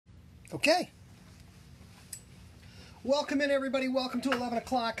Okay. Welcome in, everybody. Welcome to 11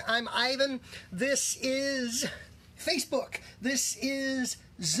 o'clock. I'm Ivan. This is Facebook. This is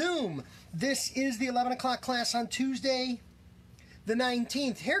Zoom. This is the 11 o'clock class on Tuesday, the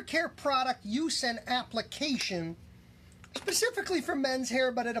 19th. Hair care product use and application, specifically for men's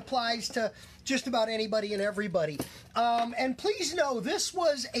hair, but it applies to just about anybody and everybody. And please know, this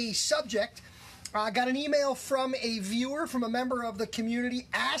was a subject. I got an email from a viewer, from a member of the community,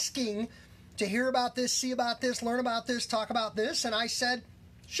 asking to hear about this, see about this, learn about this, talk about this, and I said,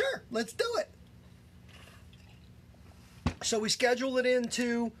 sure, let's do it. So we scheduled it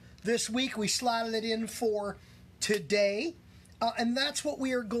into this week. We slotted it in for today, and that's what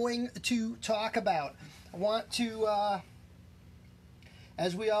we are going to talk about. I want to,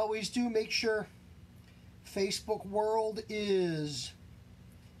 as we always do, make sure Facebook world is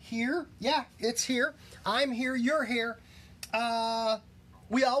here. Yeah, it's here. I'm here. You're here.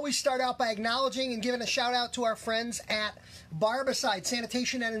 We always start out by acknowledging and giving a shout out to our friends at Barbicide,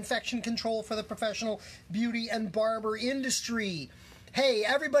 sanitation and infection control for the professional beauty and barber industry. Hey,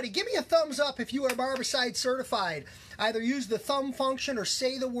 everybody, give me a thumbs up if you are Barbicide certified. Either use the thumb function or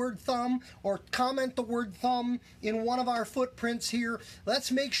say the word thumb or comment the word thumb in one of our footprints here.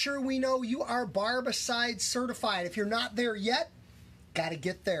 Let's make sure we know you are Barbicide certified. If you're not there yet, got to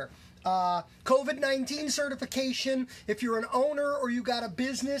get there. COVID-19 certification. If you're an owner or you got a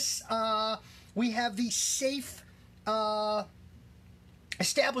business, we have the safe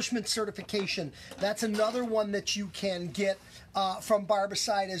establishment certification. That's another one that you can get from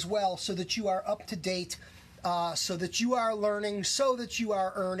Barbicide as well, so that you are up to date, so that you are learning, so that you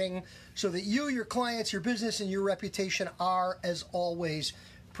are earning, so that you, your clients, your business, and your reputation are, as always,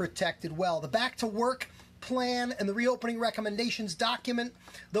 protected well. The Back to Work plan and the reopening recommendations document,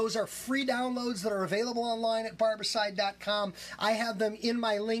 those are free downloads that are available online at barbicide.com. I have them in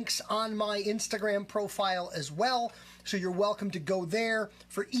my links on my Instagram profile as well, so you're welcome to go there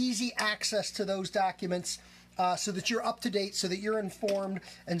for easy access to those documents, so that you're up to date, so that you're informed,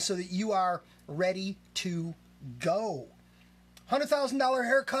 and so that you are ready to go. $100,000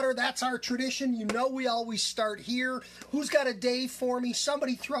 hair cutter, that's our tradition. You know we always start here. Who's got a day for me?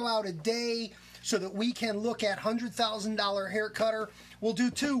 Somebody throw out a day so that we can look at $100,000 hair cutter. We'll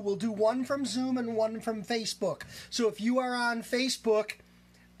do two. We'll do one from Zoom and one from Facebook. So if you are on Facebook,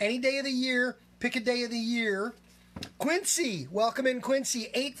 any day of the year, pick a day of the year. Quincy, welcome in,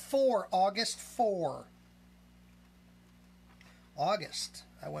 Quincy. 8/4, August 4. August.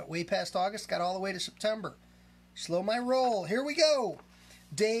 I went way past August, got all the way to September. Slow my roll. Here we go.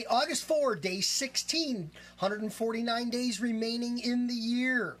 August 4, day 16. 149 days remaining in the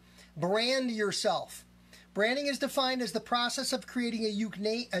year. Brand yourself. Branding is defined as the process of creating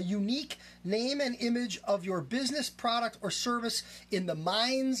a unique name and image of your business, product, or service in the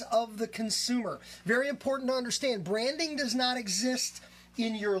minds of the consumer. Very important to understand. Branding does not exist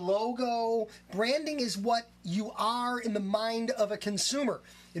in your logo. Branding is what you are in the mind of a consumer.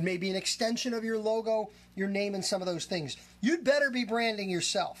 It may be an extension of your logo, your name, and some of those things. You'd better be branding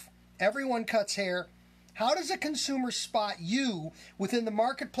yourself. Everyone cuts hair. How does a consumer spot you within the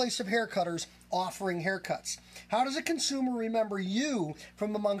marketplace of hair cutters offering haircuts? How does a consumer remember you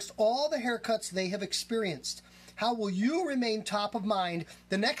from amongst all the haircuts they have experienced? How will you remain top of mind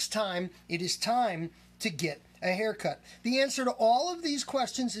the next time it is time to get a haircut? The answer to all of these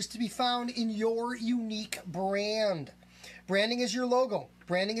questions is to be found in your unique brand. Branding is your logo.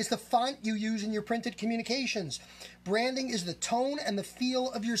 Branding is the font you use in your printed communications. Branding is the tone and the feel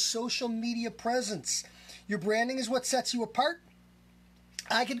of your social media presence. Your branding is what sets you apart.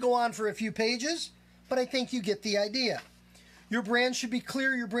 I could go on for a few pages, but I think you get the idea. Your brand should be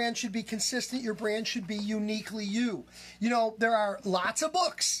clear. Your brand should be consistent. Your brand should be uniquely you. You know, there are lots of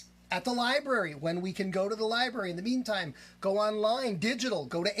books at the library when we can go to the library. In the meantime, go online, digital,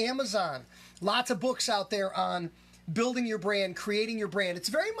 go to Amazon. Lots of books out there on building your brand, creating your brand. It's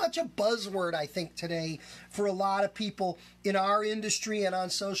very much a buzzword, I think, today for a lot of people in our industry and on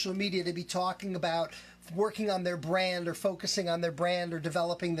social media to be talking about working on their brand or focusing on their brand or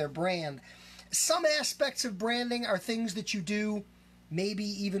developing their brand. Some aspects of branding are things that you do maybe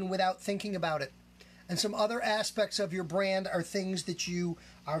even without thinking about it. And some other aspects of your brand are things that you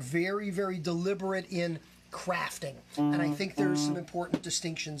are very, very deliberate in crafting. And I think there's some important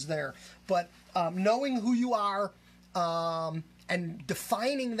distinctions there. But knowing who you are and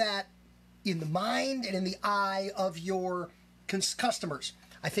defining that in the mind and in the eye of your customers,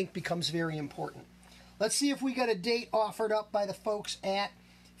 I think becomes very important. Let's see if we got a date offered up by the folks at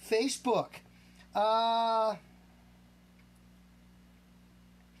Facebook.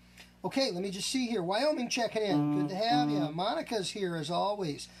 Okay, let me just see here. Wyoming checking in. Good to have you. Monica's here as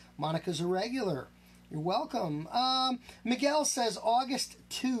always. Monica's a regular. You're welcome. Miguel says August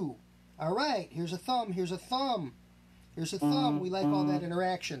 2. All right, here's a thumb. Here's a thumb. Here's a thumb. We like all that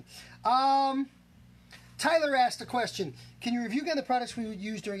interaction. Tyler asked a question. Can you review again the products we would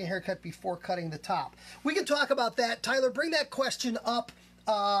use during a haircut before cutting the top? We can talk about that. Tyler, bring that question up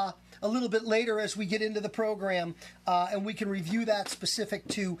a little bit later as we get into the program, and we can review that specific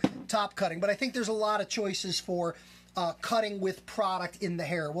to top cutting. But I think there's a lot of choices for cutting with product in the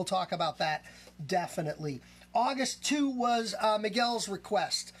hair. We'll talk about that definitely. August 2 was Miguel's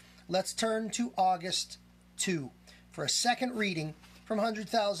request. Let's turn to August 2 for a second reading from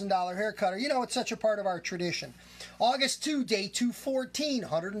 $100,000 Hair Cutter. You know, it's such a part of our tradition. August 2, day 214,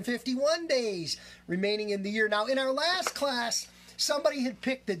 151 days remaining in the year. Now, in our last class, somebody had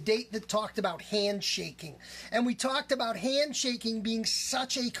picked the date that talked about handshaking. And we talked about handshaking being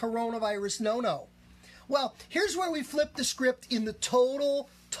such a coronavirus no-no. Well, here's where we flip the script in the total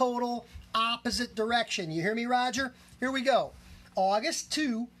opposite direction. You hear me, Roger? Here we go. August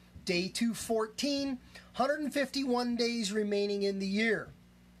 2, day 214, 151 days remaining in the year.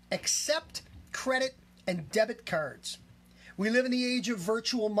 Accept credit and debit cards. We live in the age of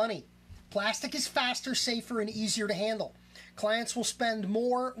virtual money. Plastic is faster, safer, and easier to handle. Clients will spend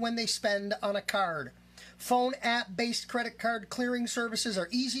more when they spend on a card. Phone app-based credit card clearing services are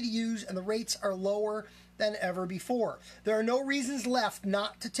easy to use, and the rates are lower than ever before. There are no reasons left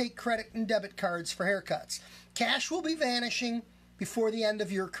not to take credit and debit cards for haircuts. Cash will be vanishing before the end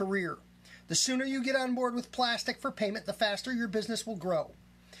of your career. The sooner you get on board with plastic for payment, the faster your business will grow.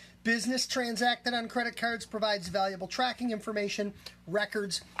 Business transacted on credit cards provides valuable tracking information,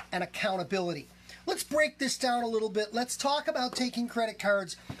 records, and accountability. Let's break this down a little bit. Let's talk about taking credit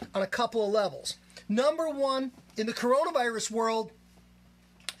cards on a couple of levels. Number one, in the coronavirus world,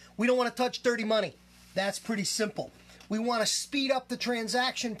 we don't want to touch dirty money. That's pretty simple. We want to speed up the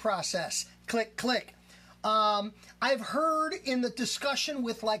transaction process. Click, click. I've heard in the discussion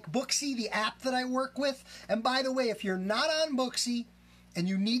with like Booksy, the app that I work with, and by the way, if you're not on Booksy and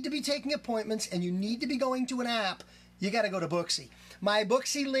you need to be taking appointments and you need to be going to an app, you got to go to Booksy. My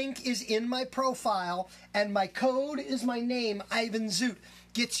Booksy link is in my profile, and my code is my name, Ivan Zoot.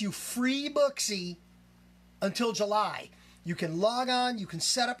 Gets you free Booksy until July. You can log on, you can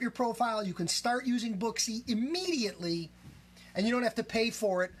set up your profile, you can start using Booksy immediately, and you don't have to pay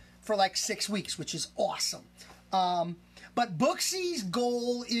for it for like 6 weeks, which is awesome. But Booksy's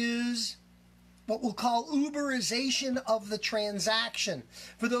goal is what we'll call Uberization of the transaction.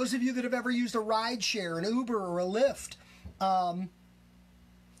 For those of you that have ever used a ride share, an Uber or a Lyft,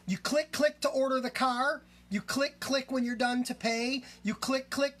 you click, click to order the car, you click, click when you're done to pay, you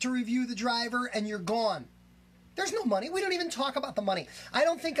click, click to review the driver, and you're gone. There's no money. We don't even talk about the money. I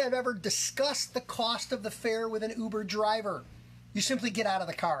don't think I've ever discussed the cost of the fare with an Uber driver. You simply get out of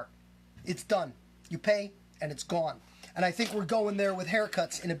the car. It's done. You pay, and it's gone. And I think we're going there with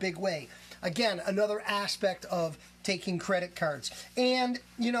haircuts in a big way. Again, another aspect of taking credit cards. And,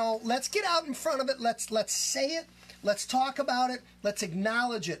 you know, let's get out in front of it. Let's say it. Let's talk about it. Let's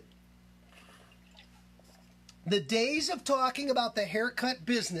acknowledge it. The days of talking about the haircut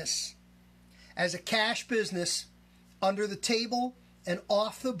business as a cash business under the table and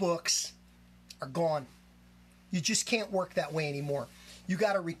off the books are gone. You just can't work that way anymore. You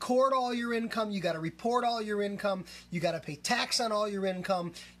got to record all your income. You got to report all your income. You got to pay tax on all your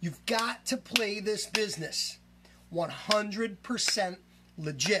income. You've got to play this business 100%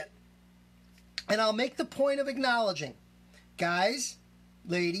 legit. And I'll make the point of acknowledging, guys,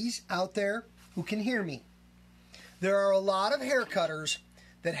 ladies out there who can hear me, there are a lot of hair cutters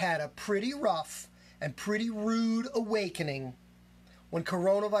that had a pretty rough and pretty rude awakening when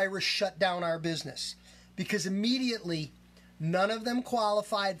coronavirus shut down our business. Because immediately, none of them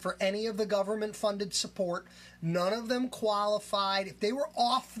qualified for any of the government-funded support. None of them qualified. If they were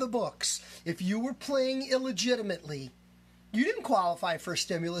off the books, if you were playing illegitimately, you didn't qualify for a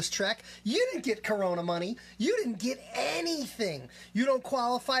stimulus check. You didn't get corona money. You didn't get anything. You don't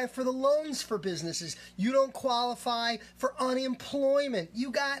qualify for the loans for businesses. You don't qualify for unemployment.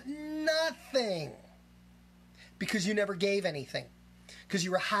 You got nothing because you never gave anything. Because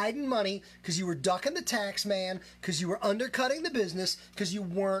you were hiding money, because you were ducking the tax man, because you were undercutting the business, because you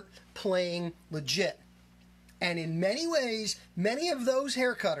weren't playing legit. And in many ways, many of those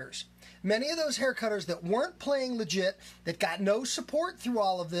hair cutters that weren't playing legit, that got no support through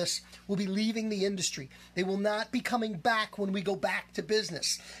all of this, will be leaving the industry. They will not be coming back when we go back to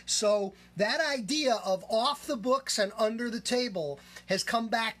business. So that idea of off the books and under the table has come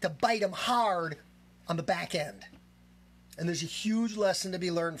back to bite them hard on the back end. And there's a huge lesson to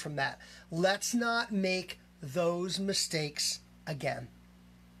be learned from that. Let's not make those mistakes again.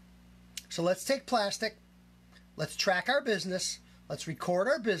 So let's take plastic. Let's track our business. Let's record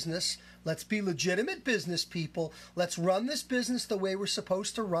our business. Let's be legitimate business people. Let's run this business the way we're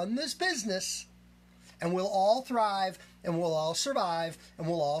supposed to run this business. And we'll all thrive, and we'll all survive, and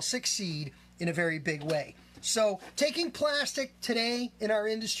we'll all succeed in a very big way. So taking plastic today in our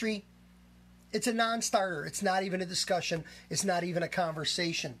industry, it's a non-starter. It's not even a discussion. It's not even a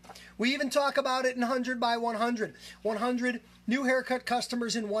conversation. We even talk about it in 100 by 100. 100 new haircut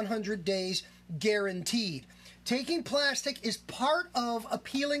customers in 100 days guaranteed. Taking plastic is part of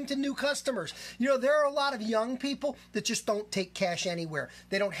appealing to new customers. You know, there are a lot of young people that just don't take cash anywhere.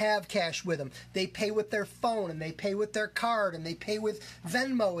 They don't have cash with them. They pay with their phone, and they pay with their card, and they pay with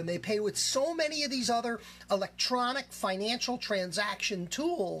Venmo, and they pay with so many of these other electronic financial transaction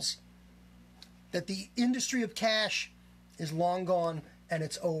tools that the industry of cash is long gone and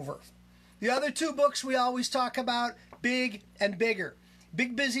it's over. The other two books we always talk about, Big and Bigger.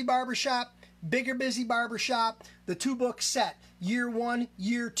 Big Busy Barbershop, Bigger Busy Barbershop, the two-book set, Year 1,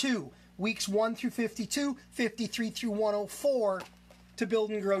 Year 2, Weeks 1 through 52, 53 through 104, to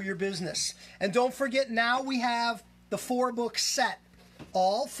build and grow your business. And don't forget, now we have the 4-book set.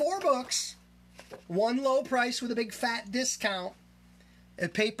 All 4 books, one low price with a big fat discount,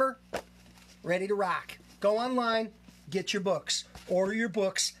 and paper, ready to rock. Go online, get your books. Order your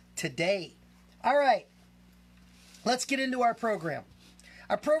books today. All right, let's get into our program.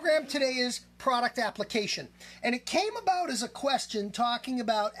 Our program today is product application. And it came about as a question talking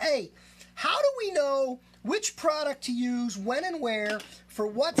about, hey, how do we know which product to use, when and where, for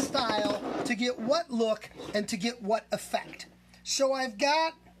what style, to get what look, and to get what effect? So I've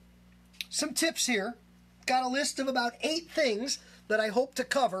got some tips here. Got a list of about 8 things that I hope to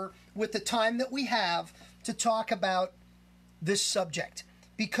cover with the time that we have to talk about this subject.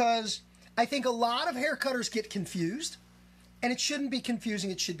 Because I think a lot of haircutters get confused, and it shouldn't be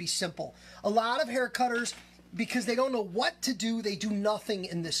confusing, it should be simple. A lot of haircutters, because they don't know what to do, they do nothing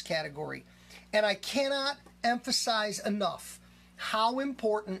in this category. And I cannot emphasize enough how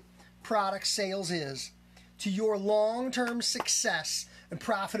important product sales is to your long-term success and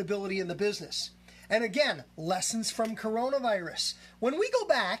profitability in the business. And again, lessons from coronavirus. When we go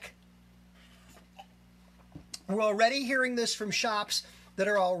back, we're already hearing this from shops that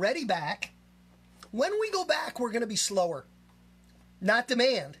are already back. When we go back, we're going to be slower. Not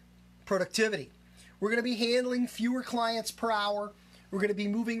demand, productivity. We're going to be handling fewer clients per hour. We're going to be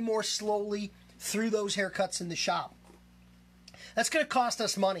moving more slowly through those haircuts in the shop. That's going to cost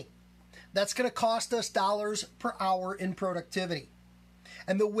us money. That's going to cost us dollars per hour in productivity.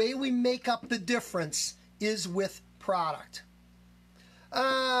 And the way we make up the difference is with product.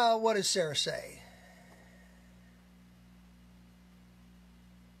 What does Sarah say?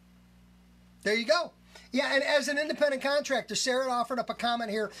 There you go. Yeah, and as an independent contractor, Sarah offered up a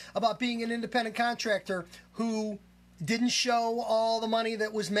comment here about being an independent contractor who didn't show all the money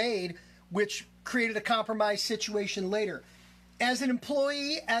that was made, which created a compromised situation later. As an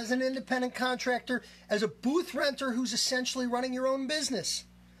employee, as an independent contractor, as a booth renter who's essentially running your own business,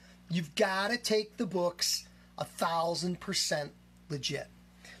 you've got to take the books 1,000% legit.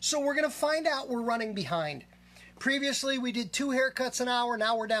 So we're going to find out we're running behind. Previously, we did 2 haircuts an hour.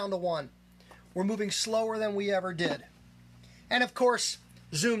 Now we're down to 1. We're moving slower than we ever did. And of course,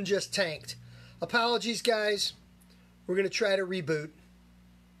 Zoom just tanked. Apologies, guys. We're going to try to reboot.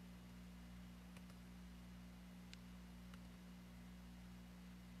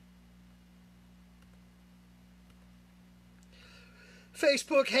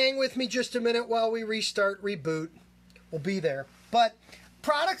 Facebook, hang with me just a minute while we restart, reboot. We'll be there. But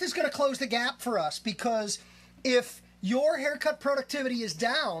product is going to close the gap for us, because if your haircut productivity is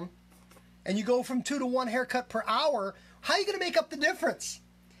down and you go from 2 to 1 haircut per hour, how are you going to make up the difference?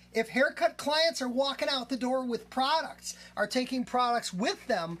 If haircut clients are walking out the door with products, are taking products with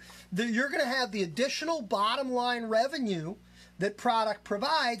them, you're going to have the additional bottom line revenue that product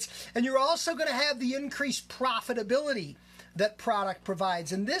provides, and you're also going to have the increased profitability that product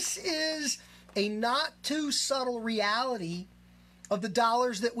provides. And this is a not too subtle reality of the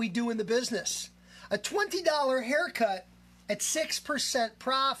dollars that we do in the business. A $20 haircut at 6%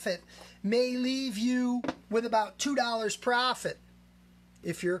 profit may leave you with about $2 profit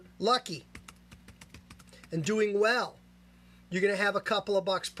if you're lucky and doing well. You're going to have a couple of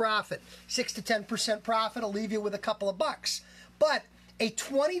bucks profit. 6 to 10% profit will leave you with a couple of bucks. But a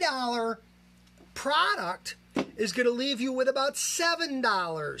 $20 product is going to leave you with about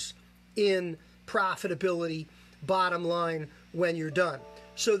 $7 in profitability, bottom line, when you're done.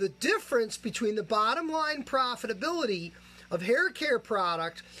 So the difference between the bottom line profitability of hair care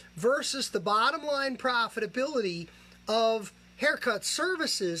product versus the bottom line profitability of haircut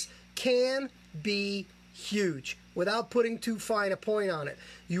services can be huge without putting too fine a point on it.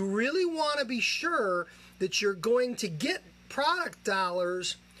 You really want to be sure that you're going to get product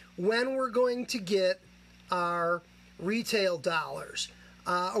dollars when we're going to get our retail dollars,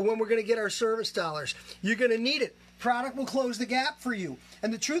 or when we're going to get our service dollars. You're going to need it. Product will close the gap for you.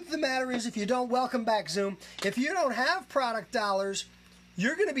 And the truth of the matter is, if you don't, welcome back, Zoom, if you don't have product dollars,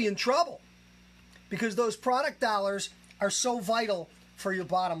 you're going to be in trouble, because those product dollars are so vital for your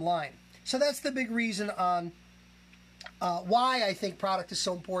bottom line. So that's the big reason on why I think product is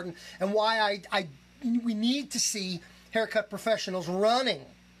so important, and why we need to see haircut professionals running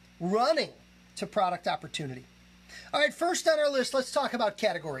to product opportunity. All right, first on our list, let's talk about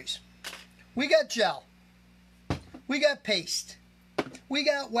categories. We got gel. We got paste. We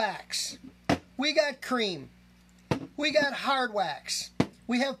got wax. We got cream. We got hard wax.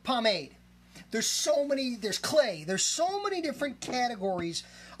 We have pomade. There's clay. There's so many different categories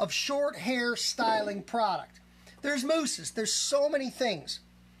of short hair styling product. There's mousses. There's so many things.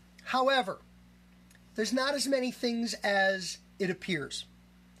 However, there's not as many things as it appears.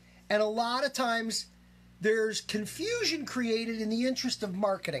 And a lot of times there's confusion created in the interest of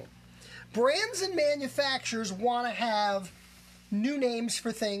marketing. Brands and manufacturers want to have new names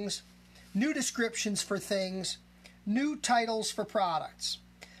for things, new descriptions for things, new titles for products.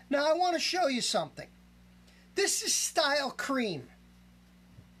 Now I want to show you something. This is Style Cream.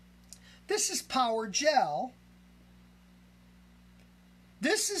 This is Power Gel.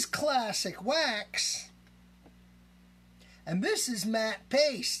 This is Classic Wax. And this is Matte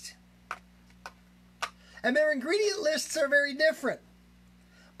Paste. And their ingredient lists are very different.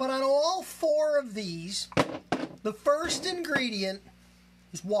 But on all four of these, the first ingredient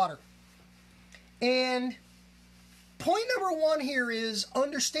is water. And point number one here is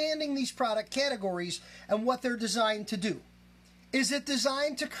understanding these product categories and what they're designed to do. Is it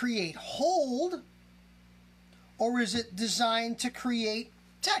designed to create hold, or is it designed to create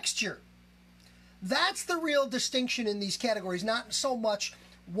texture? That's the real distinction in these categories, not so much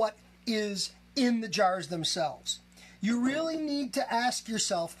what is in the jars themselves. You really need to ask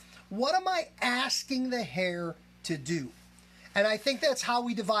yourself, what am I asking the hair to do? And I think that's how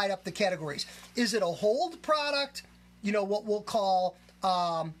we divide up the categories. Is it a hold product, you know, what we'll call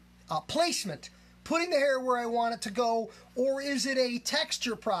placement, putting the hair where I want it to go, or is it a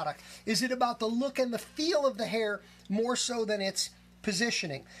texture product? Is it about the look and the feel of the hair more so than its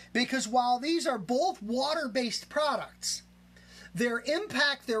positioning? Because while these are both water-based products, their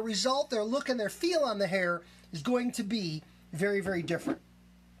impact, their result, their look, and their feel on the hair is going to be very, very different.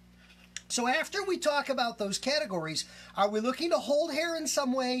 So after we talk about those categories, are we looking to hold hair in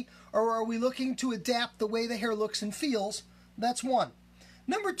some way, or are we looking to adapt the way the hair looks and feels? That's one.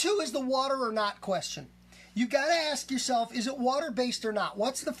 Number two is the water or not question. You got to ask yourself, is it water-based or not?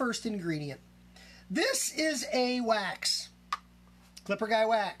 What's the first ingredient? This is a wax. Clipper Guy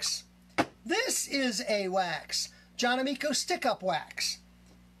wax. This is a wax. John Amico Stick-Up wax.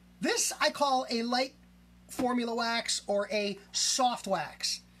 This I call a light formula wax or a soft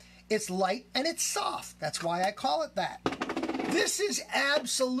wax. It's light and it's soft. That's why I call it that. This is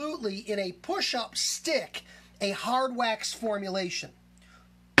absolutely, in a push-up stick, a hard wax formulation.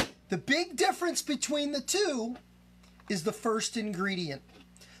 The big difference between the two is the first ingredient.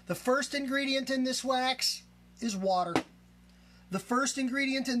 The first ingredient in this wax is water. The first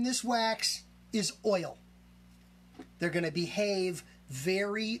ingredient in this wax is oil. They're going to behave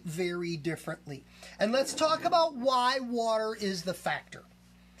very, very differently. And let's talk about why water is the factor.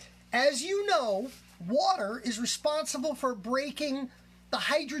 As you know, water is responsible for breaking the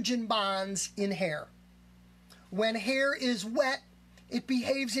hydrogen bonds in hair. When hair is wet, it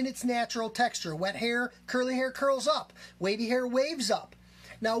behaves in its natural texture. Wet hair, curly hair curls up. Wavy hair waves up.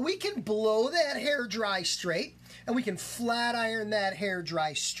 Now we can blow that hair dry straight, and we can flat iron that hair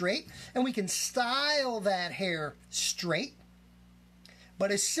dry straight, and we can style that hair straight.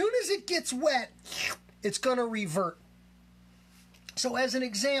 But as soon as it gets wet, it's going to revert. So as an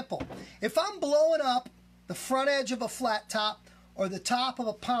example, if I'm blowing up the front edge of a flat top or the top of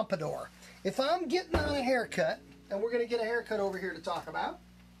a pompadour, if I'm getting on a haircut, and we're going to get a haircut over here to talk about.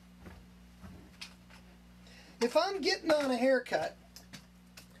 If I'm getting on a haircut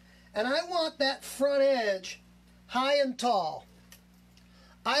and I want that front edge high and tall,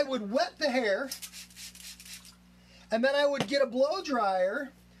 I would wet the hair, and then I would get a blow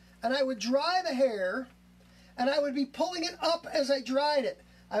dryer and I would dry the hair, and I would be pulling it up as I dried it.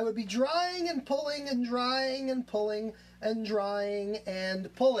 I would be drying and pulling and drying and pulling and drying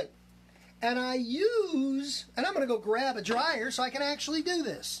and pulling. and I use, and I'm going to go grab a dryer so I can actually do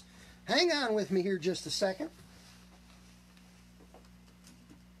this. Hang on with me here just a second.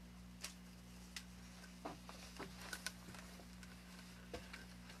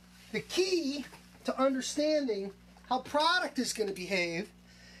 The key to understanding how product is going to behave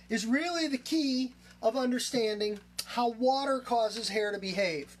is really the key of understanding how water causes hair to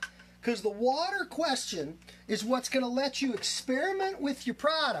behave. Because the water question is what's going to let you experiment with your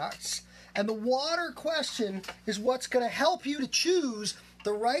products, and the water question is what's going to help you to choose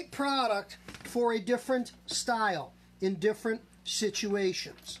the right product for a different style in different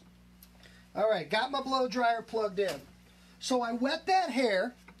situations. All right, got my blow dryer plugged in. So I wet that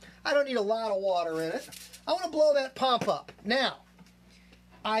hair. I don't need a lot of water in it. I want to blow that pump up. Now,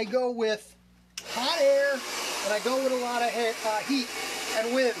 I go with hot air, and I go with a lot of heat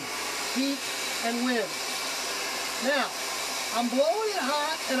and wind. Heat and wind. Now, I'm blowing it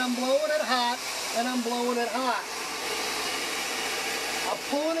hot, and I'm blowing it hot, and I'm blowing it hot. I'm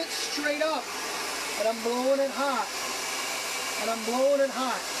pulling it straight up, and I'm blowing it hot, and I'm blowing it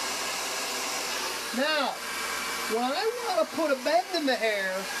hot. Now, when I want to put a bend in the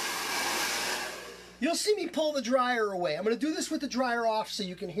hair, you'll see me pull the dryer away. I'm going to do this with the dryer off so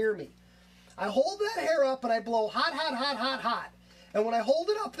you can hear me. I hold that hair up and I blow hot, hot, hot, hot, hot. And when I hold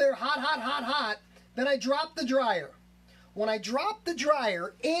it up there, hot, hot, hot, hot, then I drop the dryer. When I drop the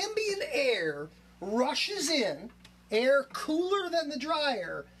dryer, ambient air rushes in, air cooler than the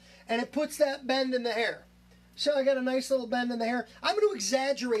dryer, and it puts that bend in the hair. So I got a nice little bend in the hair. I'm going to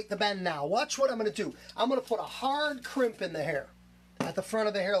exaggerate the bend now. Watch what I'm going to do. I'm going to put a hard crimp in the hair, at the front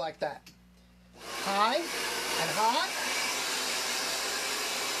of the hair like that. High and hot.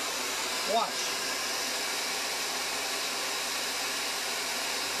 Watch.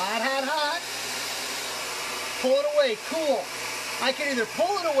 Hot, hot, hot. Pull it away, cool. I can either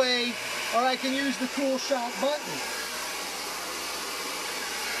pull it away or I can use the cool shot button.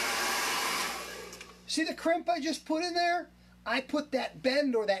 See the crimp I just put in there? I put that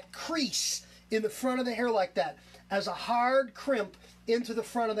bend or that crease in the front of the hair like that as a hard crimp into the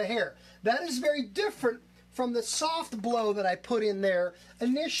front of the hair. That is very different from the soft blow that I put in there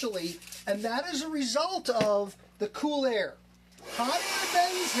initially, and that is a result of the cool air. Hot air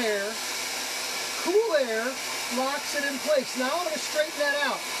bends hair, cool air locks it in place. Now I'm going to straighten that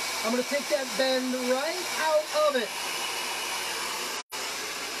out. I'm going to take that bend right out of it.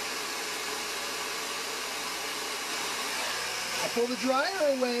 I pull the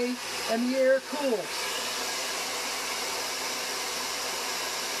dryer away and the air cools.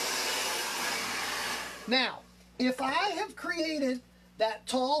 Now, if I have created that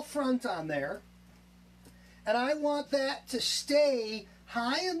tall front on there, and I want that to stay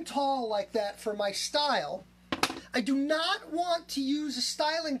high and tall like that for my style, I do not want to use a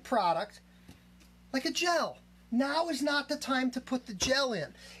styling product like a gel. Now is not the time to put the gel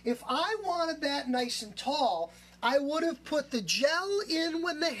in. If I wanted that nice and tall, I would have put the gel in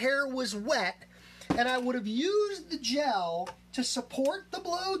when the hair was wet, and I would have used the gel to support the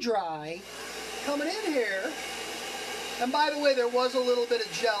blow dry coming in here. And by the way, there was a little bit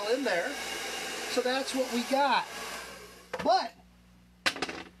of gel in there, so that's what we got. But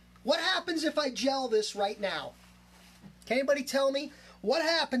what happens if I gel this right now? Can anybody tell me what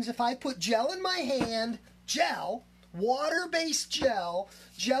happens if I put gel in my hand, gel, water-based gel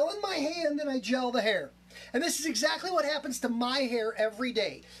in my hand, and I gel the hair? And this is exactly what happens to my hair every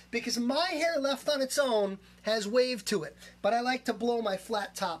day, because my hair left on its own has wave to it. But I like to blow my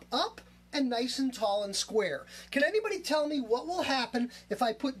flat top up and nice and tall and square. Can anybody tell me what will happen if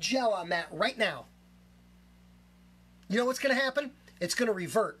I put gel on that right now? You know what's going to happen? It's going to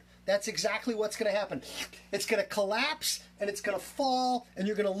revert. That's exactly what's going to happen. It's going to collapse and it's going to fall and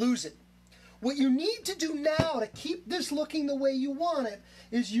you're going to lose it. What you need to do now to keep this looking the way you want it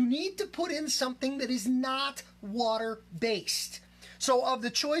is you need to put in something that is not water-based. So of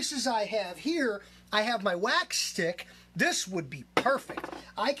the choices I have here, I have my wax stick. This would be perfect.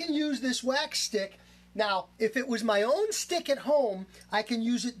 I can use this wax stick. Now, if it was my own stick at home, I can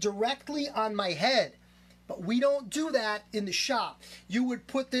use it directly on my head. But we don't do that in the shop. You would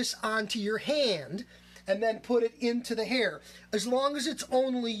put this onto your hand and then put it into the hair, as long as it's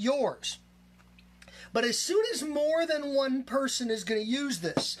only yours. But as soon as more than one person is going to use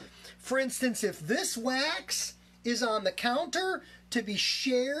this, for instance, if this wax is on the counter to be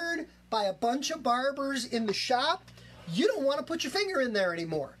shared by a bunch of barbers in the shop, you don't want to put your finger in there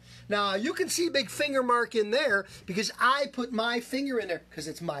anymore. Now, you can see a big finger mark in there because I put my finger in there because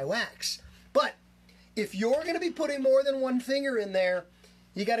it's my wax. But if you're going to be putting more than one finger in there,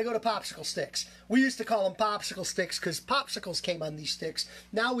 you got to go to popsicle sticks. We used to call them popsicle sticks because popsicles came on these sticks.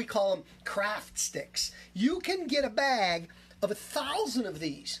 Now we call them craft sticks. You can get a bag of 1,000 of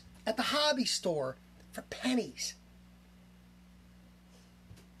these at the hobby store for pennies.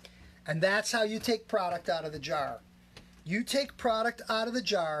 And that's how you take product out of the jar. You take product out of the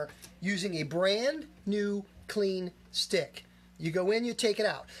jar using a brand new clean stick. You go in, you take it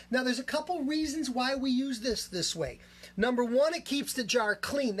out. Now there's a couple reasons why we use this way. Number one, it keeps the jar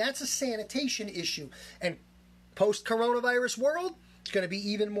clean. That's a sanitation issue. And post-coronavirus world, it's going to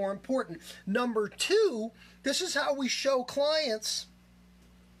be even more important. Number two, this is how we show clients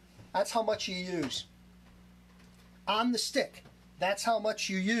that's how much you use. On the stick, that's how much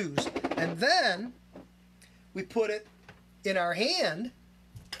you use. And then we put it in our hand,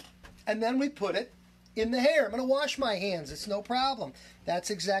 and then we put it in the hair. I'm going to wash my hands. It's no problem.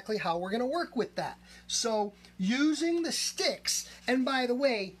 That's exactly how we're going to work with that. So using the sticks, and by the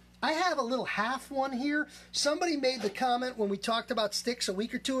way, I have a little half one here. Somebody made the comment when we talked about sticks a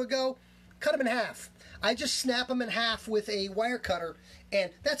week or two ago, cut them in half. I just snap them in half with a wire cutter, and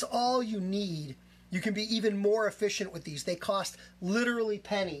that's all you need. You can be even more efficient with these. They cost literally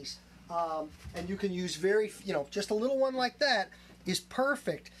pennies. And you can use just a little one like that is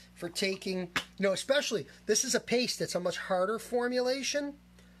perfect for taking, especially, this is a paste. It's a much harder formulation.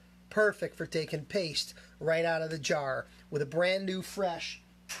 Perfect for taking paste right out of the jar with a brand new, fresh,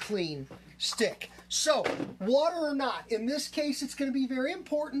 clean stick. So, water or not, in this case, it's going to be very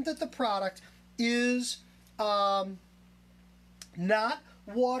important that the product is not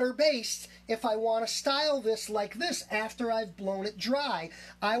water-based. If I want to style this like this after I've blown it dry,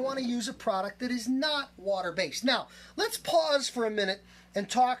 I want to use a product that is not water-based. Now, let's pause for a minute and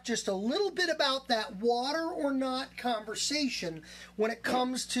talk just a little bit about that water or not conversation when it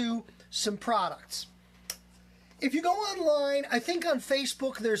comes to some products. If you go online, I think on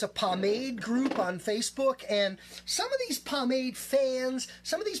Facebook, there's a pomade group on Facebook, and some of these pomade fans,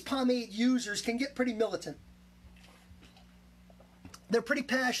 some of these pomade users can get pretty militant. They're pretty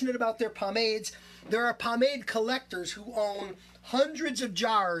passionate about their pomades. There are pomade collectors who own hundreds of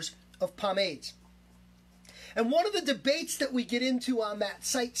jars of pomades. And one of the debates that we get into on that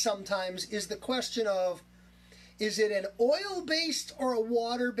site sometimes is the question of, is it an oil-based or a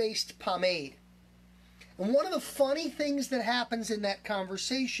water-based pomade? And one of the funny things that happens in that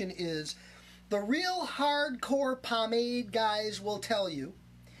conversation is the real hardcore pomade guys will tell you,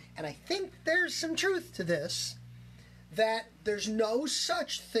 and I think there's some truth to this, that there's no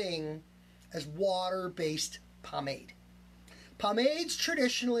such thing as water-based pomade. Pomades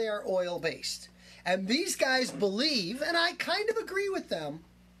traditionally are oil-based. And these guys believe, and I kind of agree with them,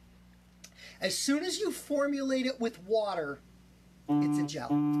 as soon as you formulate it with water, it's a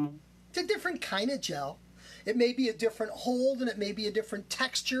gel. It's a different kind of gel. It may be a different hold, and it may be a different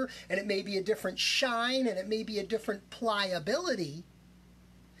texture, and it may be a different shine, and it may be a different pliability.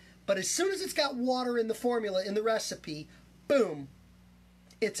 But as soon as it's got water in the formula, in the recipe, boom,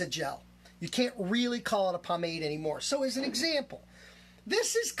 it's a gel. You can't really call it a pomade anymore. So as an example,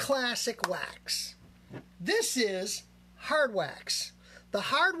 this is classic wax. This is hard wax. The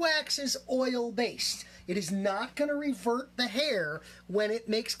hard wax is oil-based. It is not going to revert the hair when it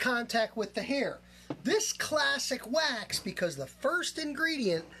makes contact with the hair. This classic wax, because the first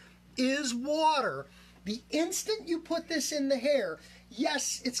ingredient is water, the instant you put this in the hair,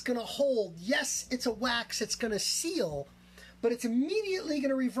 yes, it's going to hold. Yes, it's a wax. It's going to seal. But it's immediately going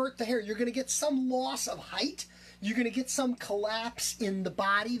to revert the hair. You're going to get some loss of height. You're going to get some collapse in the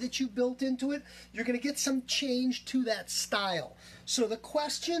body that you built into it. You're going to get some change to that style. So the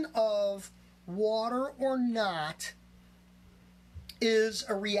question of water or not is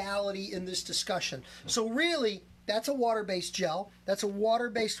a reality in this discussion. So really, that's a water-based gel. That's a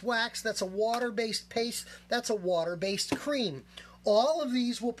water-based wax. That's a water-based paste. That's a water-based cream. All of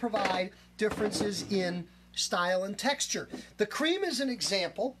these will provide differences in style and texture. The cream is an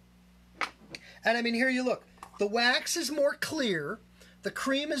example. And I mean, here you look. The wax is more clear. The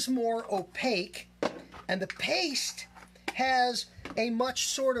cream is more opaque. And the paste has a much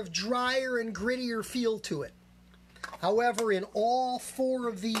sort of drier and grittier feel to it. However, in all four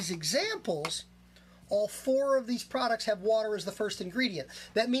of these examples, all four of these products have water as the first ingredient.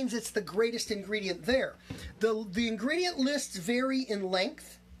 That means it's the greatest ingredient there. The ingredient lists vary in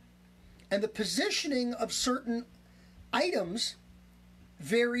length, and the positioning of certain items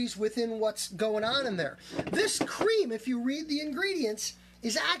varies within what's going on in there. This cream, if you read the ingredients,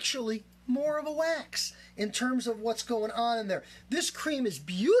 is actually more of a wax in terms of what's going on in there. This cream is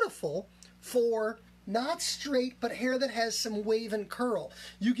beautiful for not straight, but hair that has some wave and curl.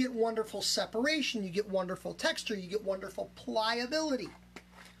 You get wonderful separation, you get wonderful texture, you get wonderful pliability.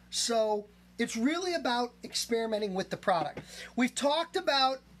 So it's really about experimenting with the product. We've talked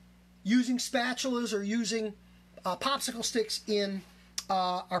about using spatulas or using popsicle sticks in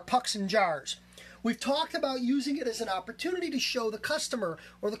our pucks and jars. We've talked about using it as an opportunity to show the customer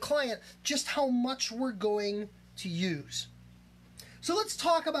or the client just how much we're going to use. So let's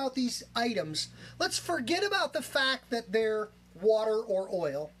talk about these items. Let's forget about the fact that they're water or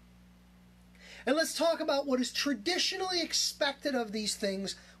oil. And let's talk about what is traditionally expected of these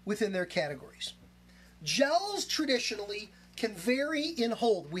things within their categories. Gels traditionally can vary in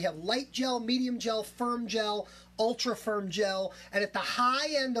hold. We have light gel, medium gel, firm gel, ultra firm gel, and at the high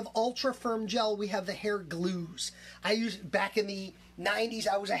end of ultra firm gel we have the hair glues. I used back in the 90s,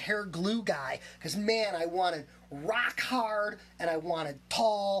 I was a hair glue guy because man, I wanted rock hard and I wanted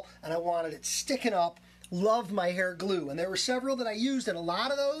tall and I wanted it sticking up. Loved my hair glue, and there were several that I used, and a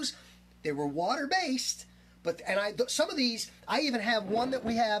lot of those they were water based. But some of these, I even have one that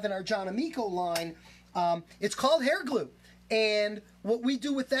we have in our John Amico line. It's called hair glue. And what we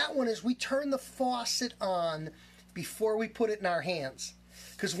do with that one is we turn the faucet on before we put it in our hands.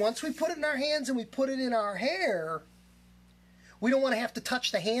 Because once we put it in our hands and we put it in our hair, we don't want to have to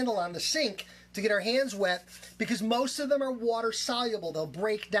touch the handle on the sink to get our hands wet, because most of them are water soluble. They'll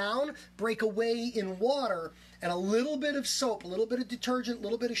break down, break away in water, and a little bit of soap, a little bit of detergent, a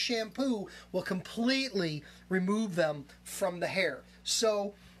little bit of shampoo will completely remove them from the hair.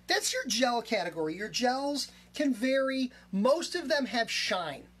 So that's your gel category. Your gels can vary. Most of them have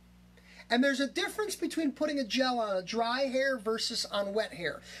shine. And there's a difference between putting a gel on a dry hair versus on wet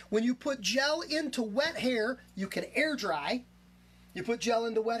hair. When you put gel into wet hair, you can air dry. You put gel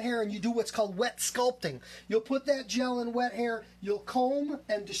into wet hair and you do what's called wet sculpting. You'll put that gel in wet hair, you'll comb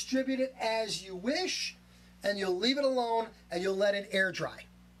and distribute it as you wish, and you'll leave it alone and you'll let it air dry.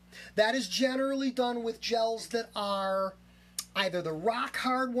 That is generally done with gels that are either the rock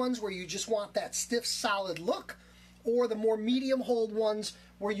hard ones where you just want that stiff solid look, or the more medium hold ones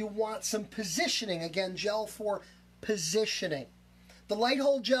where you want some positioning. Again, gel for positioning. The light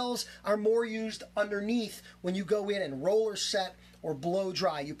hold gels are more used underneath when you go in and roller set or blow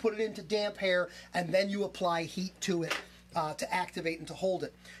dry. You put it into damp hair and then you apply heat to it to activate and to hold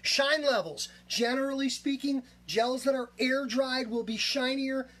it. Shine levels. Generally speaking, gels that are air dried will be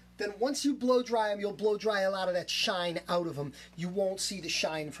shinier. Then once you blow dry them, you'll blow dry a lot of that shine out of them. You won't see the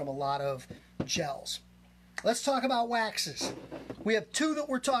shine from a lot of gels. Let's talk about waxes. We have two that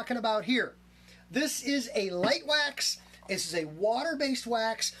we're talking about here. This is a light wax. This is a water-based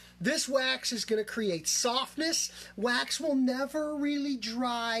wax. This wax is going to create softness. Wax will never really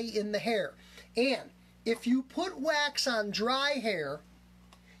dry in the hair. And if you put wax on dry hair,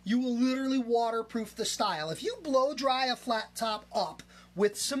 you will literally waterproof the style. If you blow dry a flat top up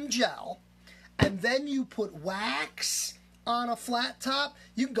with some gel, and then you put wax on a flat top,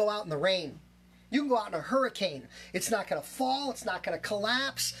 you can go out in the rain. You can go out in a hurricane. It's not going to fall, it's not going to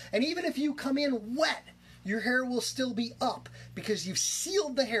collapse, and even if you come in wet, your hair will still be up because you've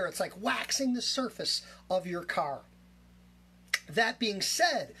sealed the hair. It's like waxing the surface of your car. That being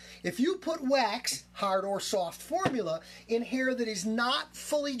said, if you put wax, hard or soft formula, in hair that is not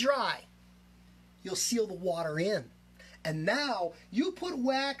fully dry, you'll seal the water in. And now you put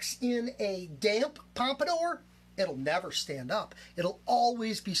wax in a damp pompadour, it'll never stand up. It'll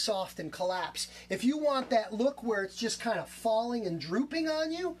always be soft and collapse. If you want that look where it's just kind of falling and drooping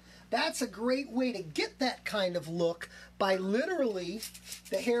on you, that's a great way to get that kind of look by literally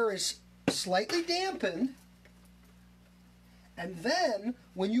the hair is slightly dampened, and then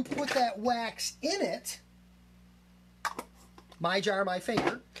when you put that wax in it, my jar, my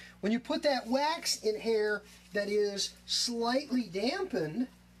finger, when you put that wax in hair that is slightly dampened,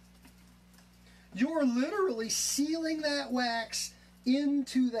 you're literally sealing that wax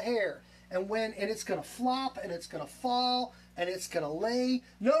into the hair. And it's going to flop and it's going to fall and it's going to lay.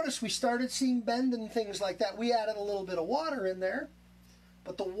 Notice we started seeing bend and things like that. We added a little bit of water in there.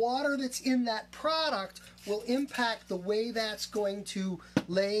 But the water that's in that product will impact the way that's going to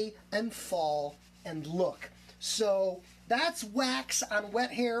lay and fall and look. So that's wax on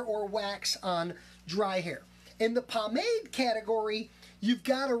wet hair or wax on dry hair. In the pomade category, you've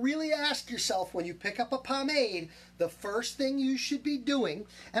got to really ask yourself when you pick up a pomade, the first thing you should be doing,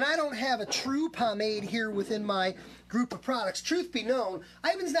 and I don't have a true pomade here within my group of products. Truth be known,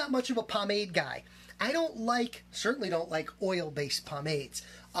 Ivan's not much of a pomade guy. I certainly don't like oil-based pomades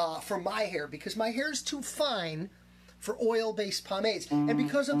for my hair because my hair is too fine for oil-based pomades. And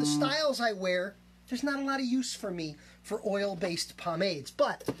because of the styles I wear, there's not a lot of use for me for oil-based pomades.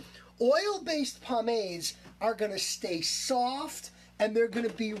 But oil-based pomades are going to stay soft, and they're going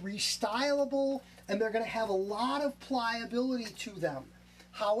to be restylable, and they're going to have a lot of pliability to them.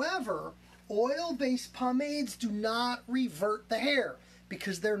 However, oil-based pomades do not revert the hair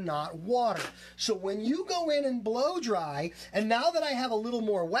because they're not water. So when you go in and blow dry, and now that I have a little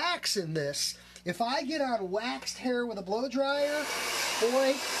more wax in this, if I get on waxed hair with a blow dryer,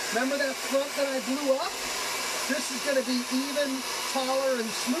 boy, remember that front that I blew up? This is going to be even taller and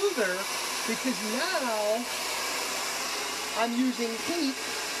smoother because now I'm using heat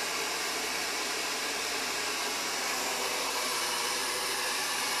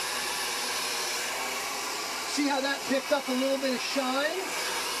See how that picked up a little bit of shine?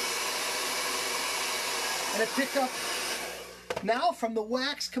 And it picked up, now from the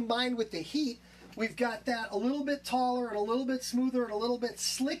wax combined with the heat, we've got that a little bit taller and a little bit smoother and a little bit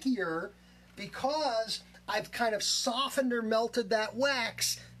slickier because I've kind of softened or melted that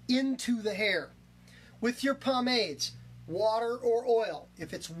wax into the hair. With your pomades, water or oil.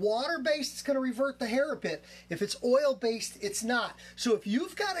 If it's water-based, it's going to revert the hair a bit. If it's oil-based, it's not. So if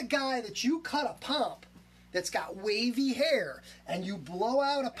you've got a guy that you cut a pomp that's got wavy hair and you blow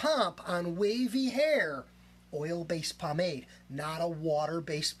out a pomp on wavy hair, oil-based pomade, not a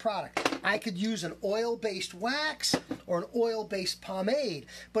water-based product. I could use an oil-based wax or an oil-based pomade,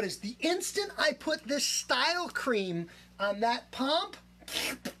 but as the instant I put this style cream on that pomp,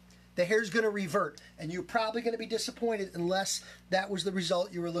 the hair's going to revert, and you're probably going to be disappointed unless that was the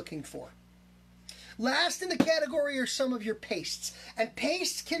result you were looking for. Last in the category are some of your pastes, and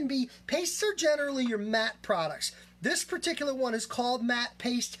pastes are generally your matte products. This particular one is called matte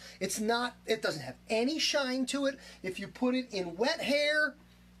paste. It doesn't have any shine to it. If you put it in wet hair,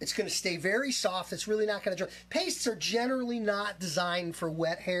 it's going to stay very soft. It's really not going to dry. Pastes are generally not designed for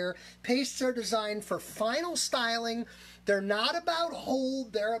wet hair. Pastes are designed for final styling. They're not about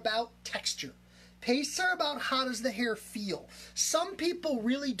hold, they're about texture. Pastes are about how does the hair feel. Some people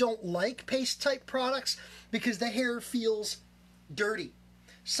really don't like paste type products because the hair feels dirty.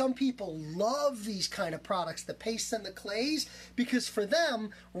 Some people love these kind of products, the pastes and the clays, because for them,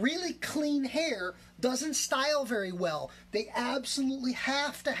 really clean hair doesn't style very well. They absolutely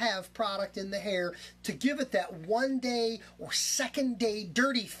have to have product in the hair to give it that one day or second day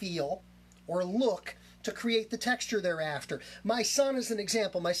dirty feel or look to create the texture they're after. My son is an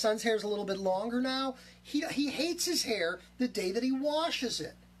example. My son's hair is a little bit longer now. He hates his hair the day that he washes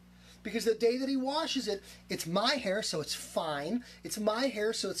it. Because the day that he washes it, it's my hair, so it's fine. It's my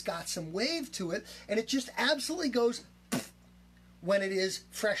hair, so it's got some wave to it. And it just absolutely goes when it is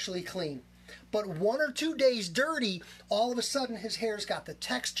freshly clean. But 1 or 2 days dirty, all of a sudden his hair's got the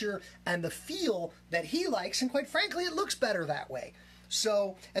texture and the feel that he likes. And quite frankly, it looks better that way.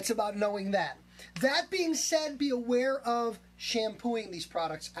 So it's about knowing that. That being said, be aware of shampooing these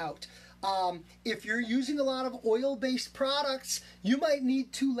products out. If you're using a lot of oil-based products, you might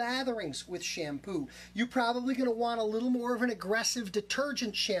need 2 latherings with shampoo. You're probably going to want a little more of an aggressive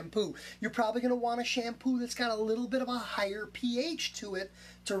detergent shampoo. You're probably going to want a shampoo that's got a little bit of a higher pH to it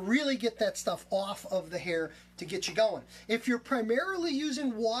to really get that stuff off of the hair to get you going. If you're primarily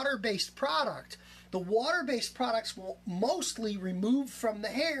using water-based product, the water-based products will mostly remove from the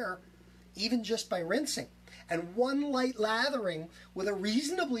hair even just by rinsing. And 1 light lathering with a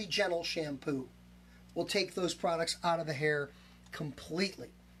reasonably gentle shampoo will take those products out of the hair completely.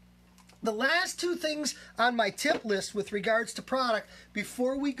 The last 2 things on my tip list with regards to product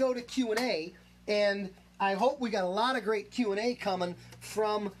before we go to Q&A, and I hope we got a lot of great Q&A coming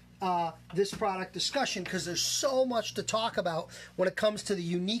from this product discussion because there's so much to talk about when it comes to the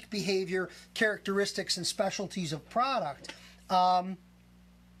unique behavior, characteristics, and specialties of product.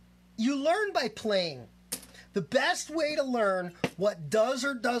 You learn by playing. The best way to learn what does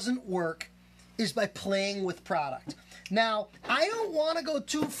or doesn't work is by playing with product. Now, I don't want to go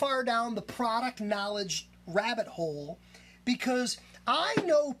too far down the product knowledge rabbit hole because I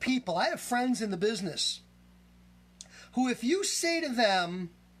know people, I have friends in the business who if you say to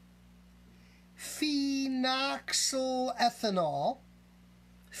them, phenoxyl ethanol,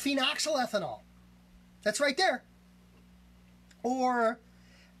 that's right there, or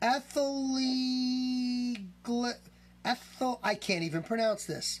I can't even pronounce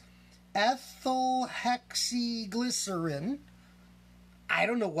this. Ethyl hexyglycerin. I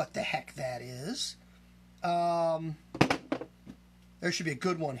don't know what the heck that is. There should be a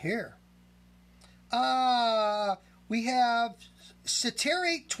good one here. We have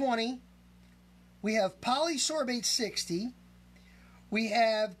cetarate 20. We have polysorbate 60. We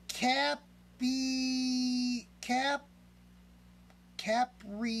have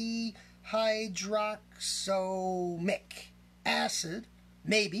caprihydroxamic acid,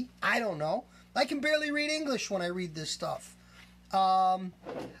 maybe, I don't know. I can barely read English when I read this stuff. I'm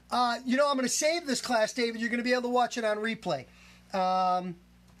going to save this class, David. You're going to be able to watch it on replay. But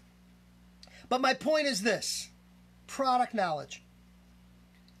my point is this: product knowledge.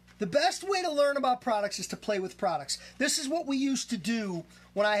 The best way to learn about products is to play with products. This is what we used to do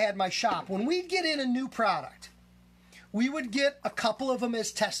when I had my shop. When we'd get in a new product, we would get a couple of them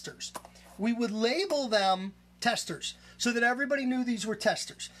as testers. We would label them testers so that everybody knew these were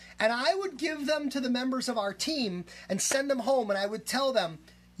testers. And I would give them to the members of our team and send them home, and I would tell them,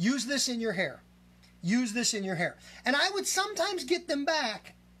 use this in your hair. Use this in your hair. And I would sometimes get them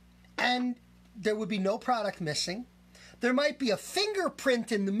back, and there would be no product missing. There might be a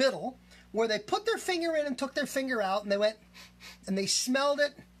fingerprint in the middle where they put their finger in and took their finger out, and they went and they smelled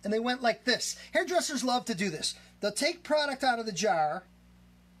it, and they went like this. Hairdressers love to do this. They'll take product out of the jar,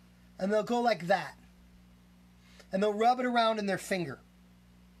 and they'll go like that. And they'll rub it around in their finger.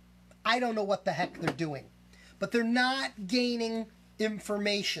 I don't know what the heck they're doing, but they're not gaining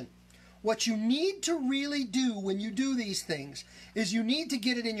information. What you need to really do when you do these things is you need to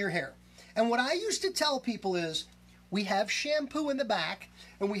get it in your hair. And what I used to tell people is, we have shampoo in the back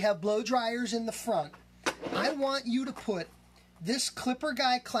and we have blow dryers in the front. I want you to put this Clipper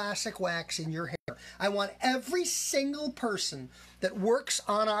Guy Classic Wax in your hair. I want every single person that works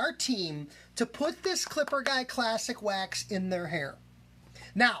on our team to put this Clipper Guy Classic Wax in their hair.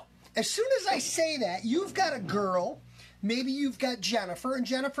 Now, as soon as I say that, you've got a girl, maybe you've got Jennifer, and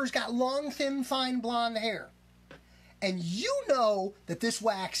Jennifer's got long, thin, fine blonde hair. And you know that this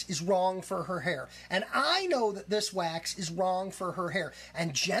wax is wrong for her hair. And I know that this wax is wrong for her hair.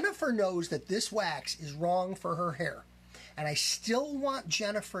 And Jennifer knows that this wax is wrong for her hair. And I still want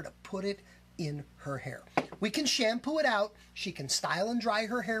Jennifer to put it in her hair. We can shampoo it out. She can style and dry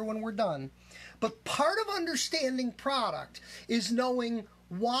her hair when we're done. But part of understanding product is knowing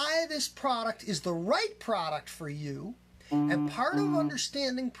why this product is the right product for you. And part of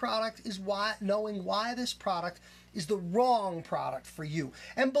understanding product is knowing why this product is the wrong product for you.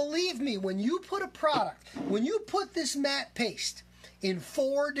 And believe me, when you put this matte paste in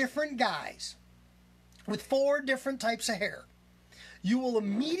 4 different guys with 4 different types of hair, you will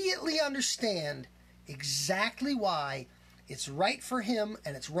immediately understand exactly why it's right for him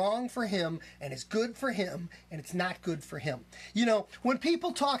and it's wrong for him and it's good for him and it's not good for him. You know, when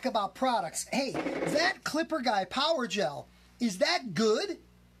people talk about products, hey, that Clipper Guy Power Gel, is that good?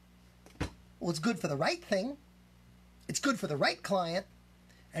 Well, it's good for the right thing. It's good for the right client.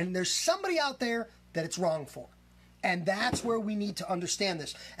 And there's somebody out there that it's wrong for. And that's where we need to understand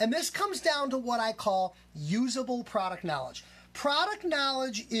this. And this comes down to what I call usable product knowledge. Product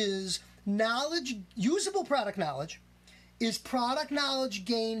knowledge is knowledge, usable product knowledge is product knowledge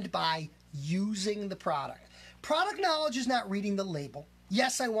gained by using the product. Product knowledge is not reading the label.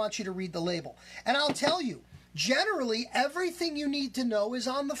 Yes, I want you to read the label. And I'll tell you, generally, everything you need to know is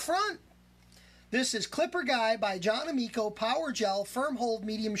on the front. This is Clipper Guy by John Amico Power Gel Firm Hold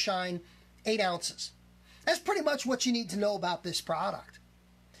Medium Shine, 8 ounces. That's pretty much what you need to know about this product.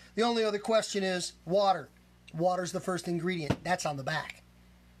 The only other question is water. Water's the first ingredient. That's on the back.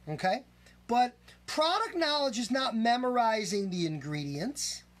 Okay? But product knowledge is not memorizing the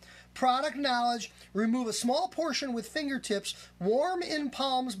ingredients. Product knowledge, remove a small portion with fingertips, warm in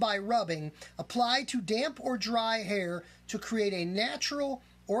palms by rubbing, apply to damp or dry hair to create a natural,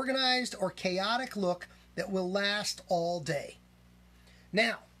 organized, or chaotic look that will last all day.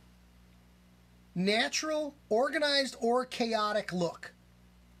 Now, natural, organized, or chaotic look.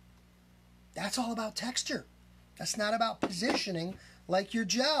 That's all about texture. That's not about positioning like your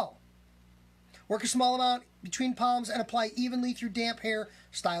gel. Work a small amount between palms and apply evenly through damp hair,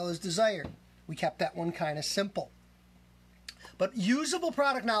 style as desired. We kept that one kind of simple. But usable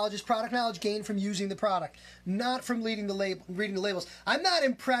product knowledge is product knowledge gained from using the product, not from reading the labels. I'm not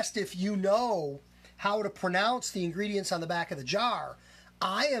impressed if you know how to pronounce the ingredients on the back of the jar.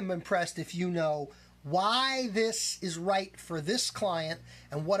 I am impressed if you know why this is right for this client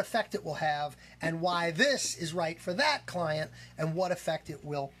and what effect it will have, and why this is right for that client and what effect it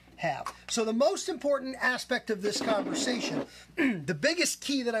will have. So the most important aspect of this conversation, the biggest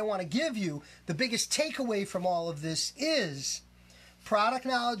key that I want to give you, the biggest takeaway from all of this is product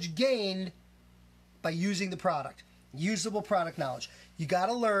knowledge gained by using the product. Usable product knowledge. You got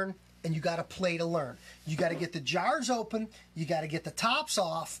to learn and you got to play to learn. You got to get the jars open, you got to get the tops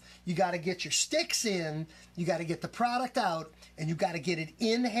off, you got to get your sticks in, you got to get the product out, and you got to get it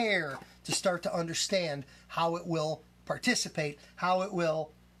in hair to start to understand how it will participate, how it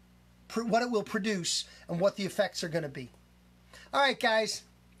will what it will produce, and what the effects are going to be. All right, guys,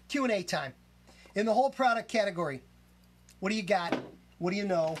 Q&A time. In the whole product category, what do you got? What do you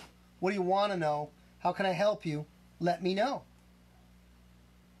know? What do you want to know? How can I help you? Let me know.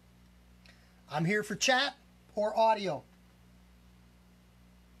 I'm here for chat or audio.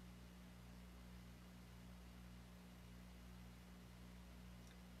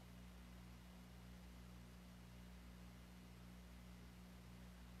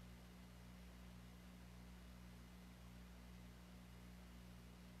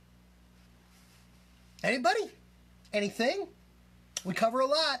 Anybody? Anything? We cover a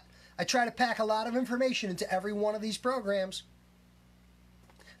lot. I try to pack a lot of information into every one of these programs.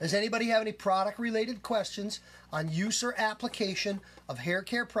 Does anybody have any product-related questions on use or application of hair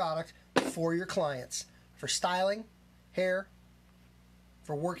care product for your clients? For styling, hair,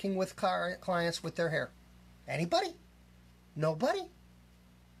 for working with clients with their hair? Anybody? Nobody?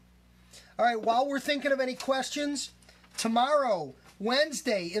 All right, while we're thinking of any questions, tomorrow,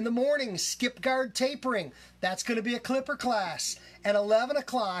 Wednesday in the morning, skip guard tapering. That's going to be a clipper class. At 11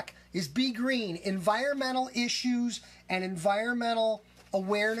 o'clock is Be Green, environmental issues and environmental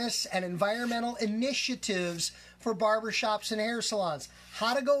awareness and environmental initiatives for barbershops and hair salons.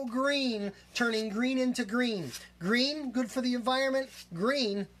 How to go green, turning green into green. Green, good for the environment.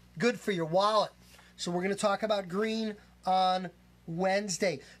 Green, good for your wallet. So we're going to talk about green on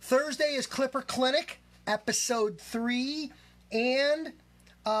Wednesday. Thursday is Clipper Clinic, episode 3. And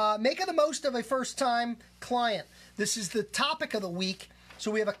making the most of a first-time client. This is the topic of the week.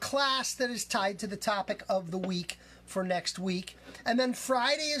 So we have a class that is tied to the topic of the week for next week. And then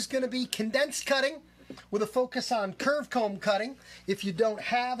Friday is going to be condensed cutting with a focus on curve comb cutting. If you don't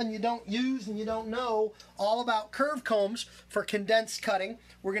have and you don't use and you don't know all about curve combs for condensed cutting,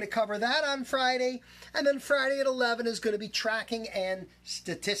 we're going to cover that on Friday. And then Friday at 11 is going to be tracking and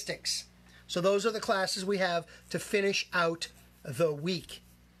statistics. So those are the classes we have to finish out the week.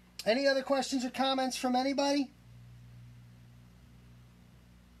 Any other questions or comments from anybody?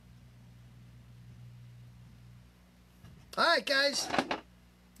 All right, guys.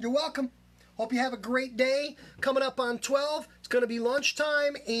 You're welcome. Hope you have a great day. Coming up on 12, it's going to be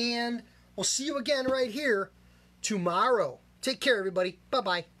lunchtime, and we'll see you again right here tomorrow. Take care, everybody.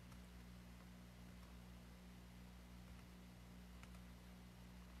 Bye-bye.